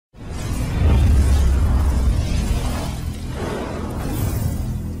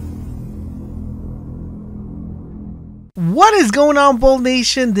What is going on, Bolt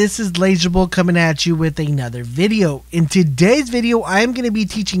Nation? This is LaserBolt coming at you with another video. In today's video, I am going to be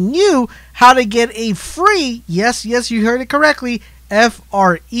teaching you how to get a free, yes, you heard it correctly,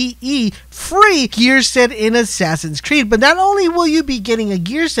 F-R-E-E, free gear set in Assassin's Creed. But not only will you be getting a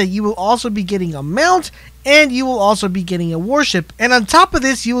gear set, you will also be getting a mount, and you will also be getting a warship. And on top of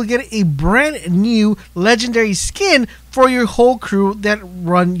this, you will get a brand new legendary skin for your whole crew that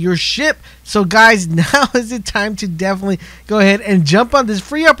run your ship. So guys, now is the time to definitely go ahead and jump on this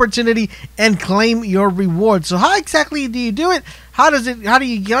free opportunity and claim your reward. So how exactly do you do it? How do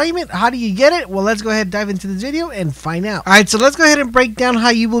you claim it? How do you get it? Well, let's go ahead and dive into this video and find out. Alright, so let's go ahead and break down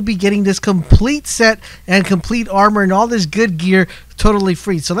how you will be getting this complete set and complete armor and all this good gear totally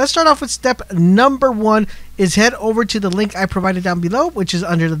free. So let's start off with step number 1 is head over to the link I provided down below, which is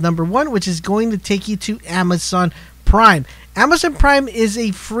under the number 1, which is going to take you to Amazon Prime. Amazon Prime is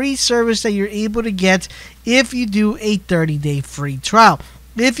a free service that you're able to get if you do a 30-day free trial.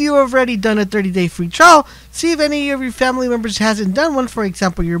 If you have already done a 30-day free trial, see if any of your family members hasn't done one. For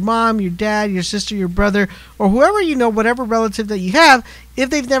example, your mom, your dad, your sister, your brother, or whoever you know, whatever relative that you have. If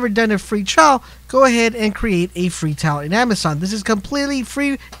they've never done a free trial, go ahead and create a free trial in Amazon. This is completely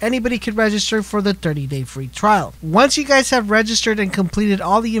free. Anybody can register for the 30-day free trial. Once you guys have registered and completed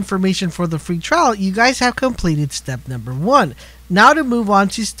all the information for the free trial, you guys have completed step number 1. Now to move on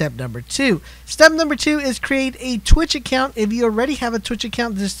to step number 2. Step number 2 is create a Twitch account. If you already have a Twitch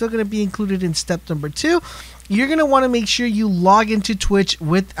account, this is still going to be included in step number 2. You're going to want to make sure you log into Twitch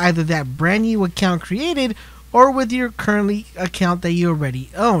with either that brand new account created or with your currently account that you already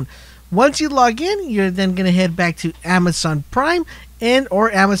own. Once you log in, you're then going to head back to Amazon Prime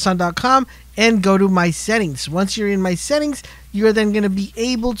or Amazon.com and go to My Settings. Once you're in My Settings, you're then going to be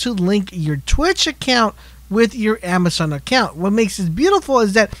able to link your Twitch account with your Amazon account. What makes this beautiful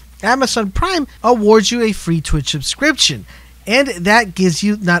is that Amazon Prime awards you a free Twitch subscription. And that gives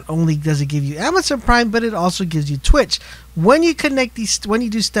you, not only does it give you Amazon Prime, but it also gives you Twitch. When you connect these, when you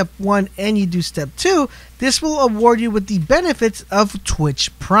do step 1 and you do step 2, this will award you with the benefits of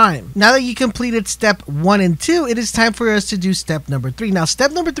Twitch Prime. Now that you completed step 1 and 2, it is time for us to do step number 3. Now,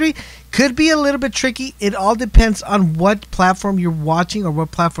 step number 3 could be a little bit tricky. It all depends on what platform you're watching or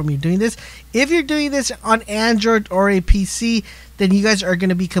what platform you're doing this. If you're doing this on Android or a PC, then you guys are going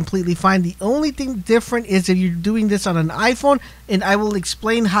to be completely fine. The only thing different is if you're doing this on an iPhone, and I will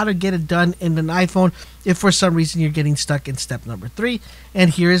explain how to get it done in an iPhone if for some reason you're getting stuck in step number 3.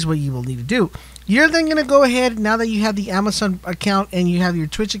 And here is what you will need to do. You're then going to go ahead, now that you have the Amazon account and you have your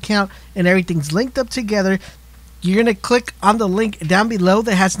Twitch account and everything's linked up together, you're going to click on the link down below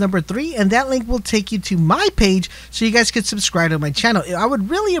that has number 3, and that link will take you to my page so you guys could subscribe to my channel. I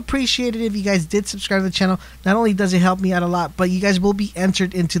would really appreciate it if you guys did subscribe to the channel. Not only does it help me out a lot, but you guys will be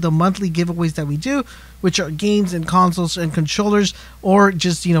entered into the monthly giveaways that we do, which are games and consoles and controllers, or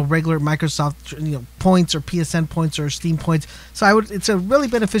just, you know, regular Microsoft, you know, points or PSN points or Steam points. So it's a really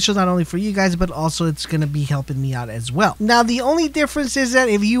beneficial not only for you guys, but also it's going to be helping me out as well. Now, the only difference is that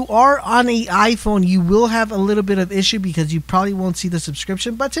if you are on an iPhone, you will have a little bit of issue because you probably won't see the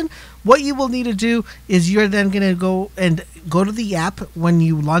subscription button. What you will need to do is you're then going to go to the app when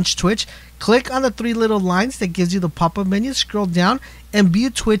you launch Twitch. Click on the 3 little lines that gives you the pop-up menu, scroll down, and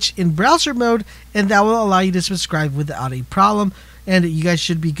view Twitch in browser mode, and that will allow you to subscribe without a problem. And you guys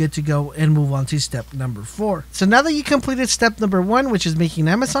should be good to go and move on to step number 4. So now that you completed step number 1, which is making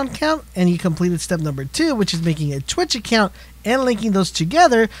an Amazon account, and you completed step number 2, which is making a Twitch account and linking those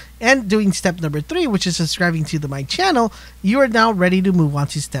together, and doing step number 3, which is subscribing to my channel, you are now ready to move on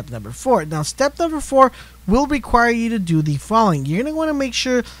to step number 4. Now, step number 4 will require you to do the following. You're going to want to make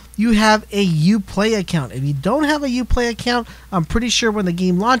sure you have a Uplay account. If you don't have a Uplay account, I'm pretty sure when the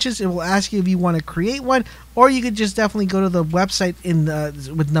game launches, it will ask you if you want to create one, or you could just definitely go to the website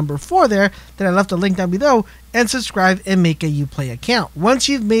with number 4 there that I left a link down below and subscribe and make a Uplay account. Once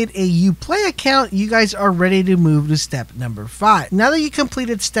you've made a Uplay account, you guys are ready to move to step number 5. Now that you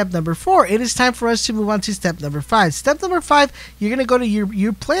completed step number 4, it is time for us to move on to step number 5. Step number 5, you're going to go to your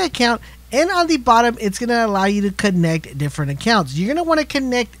Uplay account, and on the bottom, it's going to allow you to connect different accounts. You're going to want to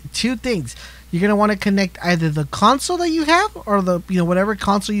connect 2 things. You're going to want to connect either the console that you have, or the, you know, whatever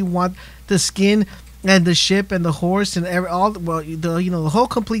console you want the skin and the ship and the horse and the whole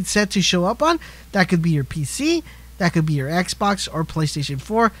complete set to show up on. That could be your PC, that could be your Xbox or PlayStation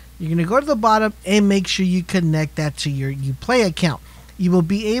 4. You're going to go to the bottom and make sure you connect that to your Uplay account. You will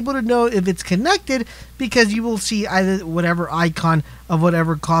be able to know if it's connected because you will see either whatever icon of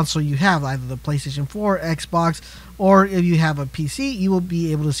whatever console you have, either the PlayStation 4, Xbox, or if you have a PC, you will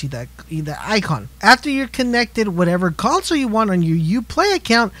be able to see that icon. After you're connected whatever console you want on your Uplay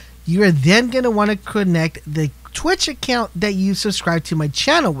account, you are then going to want to connect the Twitch account that you subscribe to my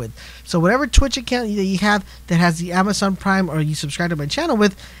channel with. So whatever Twitch account that you have that has the Amazon Prime or you subscribe to my channel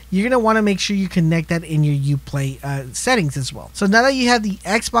with, you're going to want to make sure you connect that in your Uplay settings as well. So now that you have the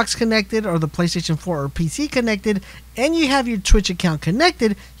Xbox connected or the PlayStation 4 or PC connected and you have your Twitch account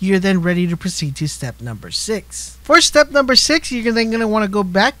connected, you're then ready to proceed to step number 6. For step number 6, you're then going to want to go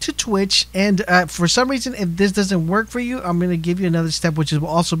back to Twitch, and for some reason, if this doesn't work for you, I'm going to give you another step which will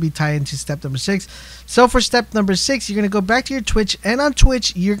also be tied into step number 6. So for step number 6, you're going to go back to your Twitch, and on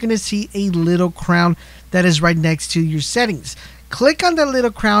Twitch, you're going to see a little crown that is right next to your settings. Click on that little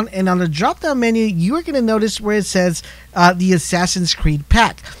crown, and on the drop-down menu, you are going to notice where it says the Assassin's Creed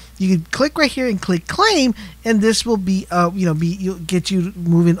pack. You can click right here and click claim, and this will be, you'll get you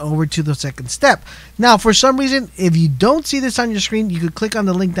moving over to the second step. Now, for some reason, if you don't see this on your screen, you could click on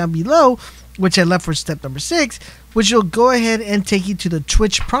the link down below, which I left for step number 6, which will go ahead and take you to the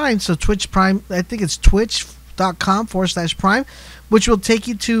Twitch Prime. So Twitch Prime, I think it's twitch.com/Prime, which will take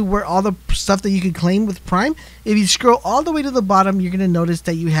you to where all the stuff that you can claim with Prime. If you scroll all the way to the bottom, you're going to notice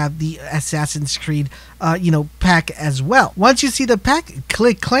that you have the Assassin's Creed, pack as well. Once you see the pack,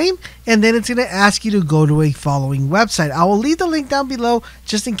 click claim, and then it's going to ask you to go to a following website. I will leave the link down below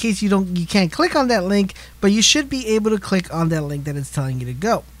just in case you can't click on that link, but you should be able to click on that link that it's telling you to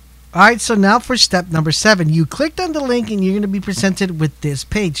go. Alright, so now for step number 7. You clicked on the link and you're going to be presented with this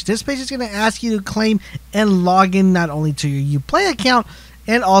page. This page is going to ask you to claim and log in not only to your Uplay account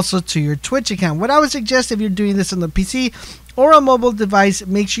and also to your Twitch account. What I would suggest if you're doing this on the PC or a mobile device,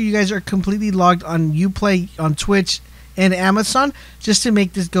 make sure you guys are completely logged on Uplay, on Twitch, and Amazon just to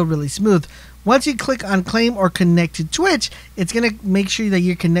make this go really smooth. Once you click on claim or connect to Twitch, it's going to make sure that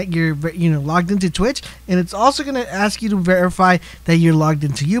you're logged into Twitch, and it's also going to ask you to verify that you're logged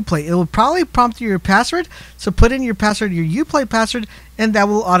into Uplay. It will probably prompt you your password, so put in your password, your Uplay password, and that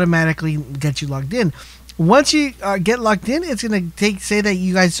will automatically get you logged in. Once you get logged in, it's going to say that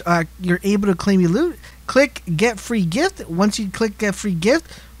you guys you're able to claim your loot. Click get free gift. Once you click get free gift,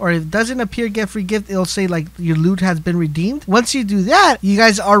 or if it doesn't appear get free gift, it'll say like your loot has been redeemed. Once you do that, you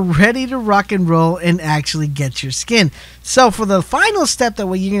guys are ready to rock and roll and actually get your skin. So for the final step that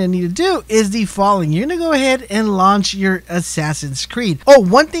what you're going to need to do is the following. You're going to go ahead and launch your Assassin's Creed. Oh,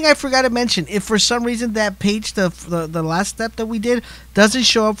 one thing I forgot to mention. If for some reason that page, the last step that we did, doesn't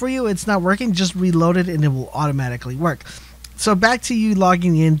show up for you, it's not working, just reload it and it will automatically work. So back to you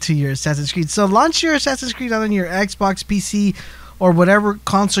logging into your Assassin's Creed. So launch your Assassin's Creed on your Xbox, PC, or whatever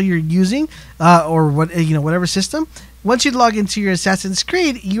console you're using, or whatever system. Once you log into your Assassin's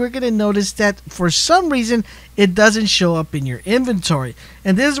Creed, you are going to notice that for some reason it doesn't show up in your inventory.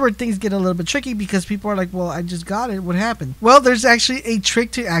 And this is where things get a little bit tricky because people are like, well, I just got it. What happened? Well, there's actually a trick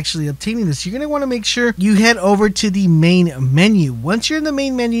to actually obtaining this. You're going to want to make sure you head over to the main menu. Once you're in the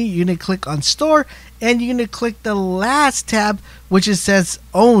main menu, you're going to click on Store, and you're going to click the last tab, which it says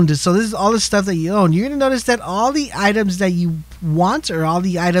owned. So this is all the stuff that you own. You're going to notice that all the items that you want, or all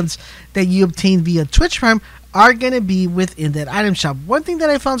the items that you obtain via Twitch Prime, are going to be within that item shop. One thing that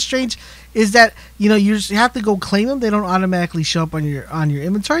I found strange is that you just have to go claim them. They don't automatically show up on your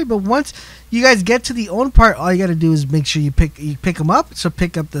inventory. But once you guys get to the own part, all you got to do is make sure you pick them up. So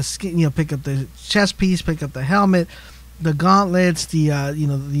pick up the skin, pick up the chest piece, pick up the helmet, the gauntlets,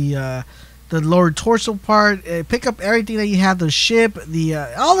 the lower torso part. Pick up everything that you have, the ship,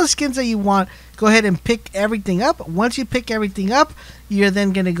 all the skins that you want. Go ahead and pick everything up. Once you pick everything up, you're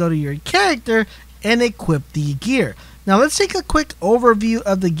then going to go to your character and equip the gear. Now let's take a quick overview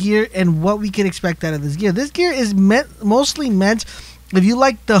of the gear and what we can expect out of this gear. This gear is mostly meant if you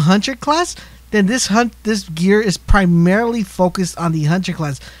like the hunter class, then this gear is primarily focused on the hunter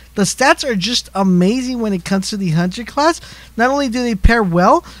class. The stats are just amazing when it comes to the hunter class. Not only do they pair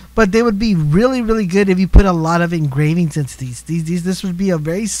well, but they would be really, really good if you put a lot of engravings into these. This would be a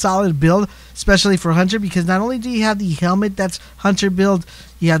very solid build, especially for hunter, because not only do you have the helmet that's hunter build,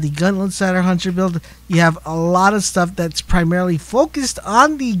 you have the gauntlets that are hunter build, you have a lot of stuff that's primarily focused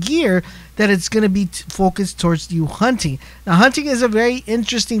on the gear that it's going to be focused towards you hunting. Now, hunting is a very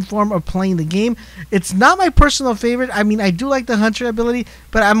interesting form of playing the game. It's not my personal favorite. I mean, I do like the hunter ability,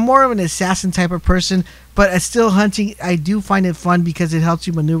 but I'm more of an assassin type of person. But still, hunting, I do find it fun because it helps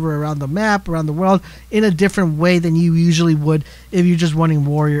you maneuver around the map, around the world, in a different way than you usually would if you're just running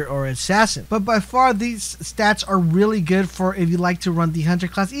warrior or assassin. But by far, these stats are really good for if you like to run the hunter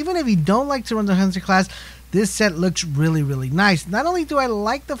class. Even if you don't like to run the hunter class, this set looks really, really nice. Not only do I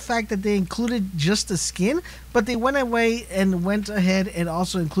like the fact that they included just the skin, but they went ahead and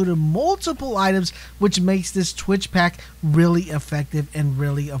also included multiple items, which makes this Twitch pack really effective and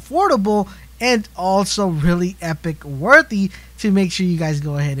really affordable, and also also really epic worthy to make sure you guys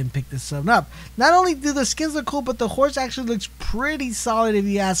go ahead and pick this one up. Not only do the skins look cool, but the horse actually looks pretty solid if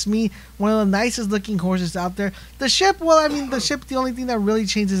you ask me. One of the nicest looking horses out there. The ship, well, I mean, the ship, the only thing that really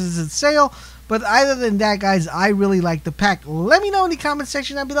changes is its sail. But other than that, guys, I really like the pack. Let me know in the comment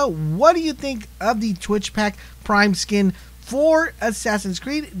section down below, what do you think of the Twitch pack Prime skin for Assassin's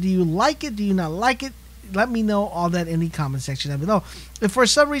Creed? Do you like it? Do you not like it? Let me know all that in the comment section down below. If for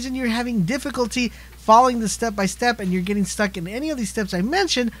some reason you're having difficulty following the step-by-step and you're getting stuck in any of these steps I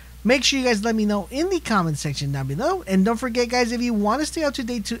mentioned, make sure you guys let me know in the comment section down below. And don't forget, guys, if you want to stay up to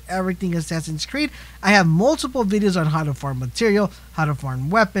date to everything Assassin's Creed, I have multiple videos on how to farm material, how to farm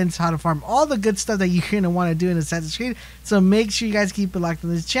weapons, how to farm all the good stuff that you're going to want to do in Assassin's Creed. So make sure you guys keep it locked on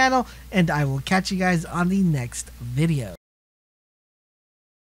this channel, and I will catch you guys on the next video.